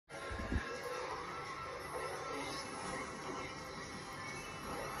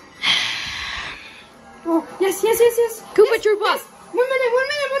Oh, yes. Koopa Troopa. Yes. 1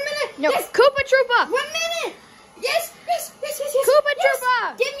 minute. No, yes. Koopa Troopa. 1 minute. Yes. Koopa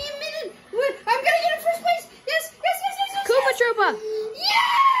Troopa. Give me a minute. I'm gonna get in first place. Yes. Koopa Troopa.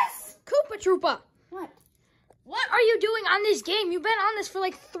 Yes. Koopa Troopa. What are you doing on this game? You've been on this for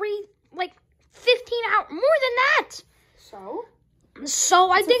like 15 hours, more than that.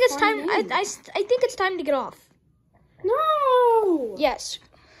 So I think it's time. I think it's time to get off. No. Yes.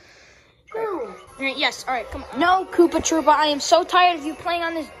 No. Yes. All right. Come on. No, Koopa Troopa. I am so tired of you playing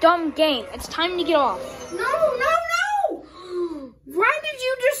on this dumb game. It's time to get off. No. Why did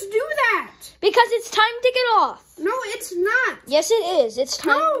you just do that? Because it's time to get off. No, it's not. Yes, it is. It's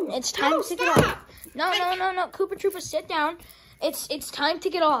time. No, it's time to get off. No. Koopa Troopa, sit down. It's time to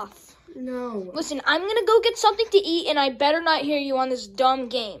get off. No. Listen, I'm gonna go get something to eat, and I better not hear you on this dumb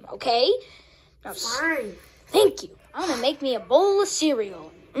game. Okay? Now, fine. Thank you. I'm gonna make me a bowl of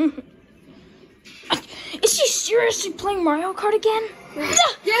cereal. Is she seriously playing Mario Kart again?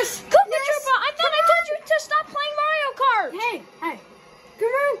 Yes. Koopa Troopa, I thought I told you to stop playing Mario Kart. Hey. Come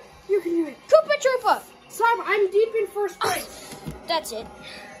on. You can do it. Koopa Troopa. Stop. I'm deep in first place. That's it.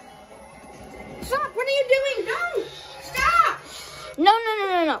 Stop. What are you doing? No. Stop.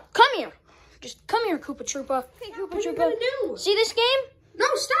 No. Come here. Just come here, Koopa Troopa. Hey, Koopa What are you Troopa. gonna do? See this game? No,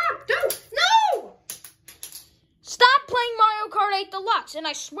 stop. Don't. No. Stop playing Mario Kart 8 Deluxe. And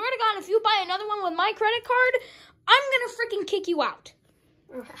I swear to God, if you buy another one with my credit card, I'm going to freaking kick you out.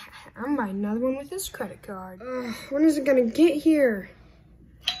 I'm buying another one with this credit card. When is it going to get here?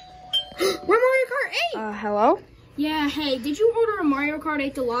 Where Mario Kart 8? Hello? Yeah, hey, did you order a Mario Kart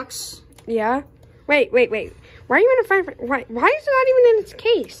 8 Deluxe? Yeah. Wait. Why are you in a firefighter? Why is it not even in its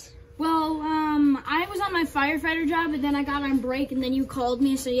case? Well, I was on my firefighter job, and then I got on break, and then you called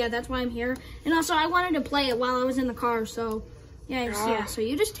me, so yeah, that's why I'm here. And also, I wanted to play it while I was in the car, so yeah. So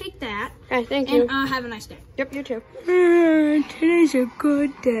you just take that. Okay, thank you. And have a nice day. Yep, you too. Today's a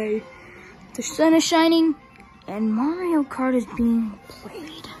good day. The sun is shining, and Mario Kart is being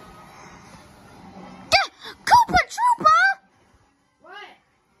played. Koopa Troopa! What?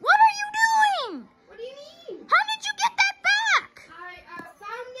 What are you doing? What do you mean? How did you get that back? I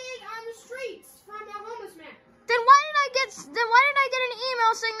found it on the streets from a homeless man. Then why did I get an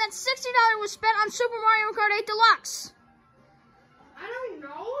email saying that $60 was spent on Super Mario Kart 8 Deluxe? I don't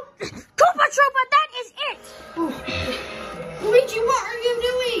know. Koopa Troopa, that is it! Luigi, what are you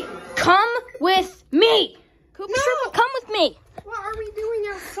doing? Come with me! Koopa No. Troopa, come with me! What are we doing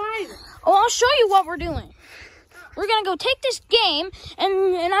outside? Oh, I'll show you what we're doing. We're gonna go take this game,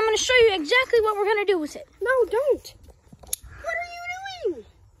 and I'm gonna show you exactly what we're gonna do with it. No, don't. What are you doing?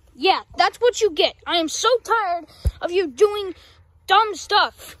 Yeah, that's what you get. I am so tired of you doing dumb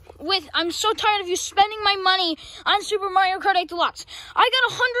stuff. I'm so tired of you spending my money on Super Mario Kart 8 Deluxe. I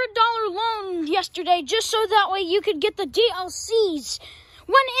got a $100 loan yesterday just so that way you could get the DLCs.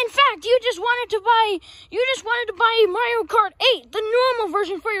 When in fact you just wanted to buy Mario Kart 8, the normal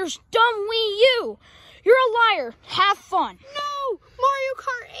version for your dumb Wii U. You're a liar. Have fun. No, Mario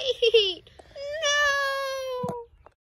Kart 8.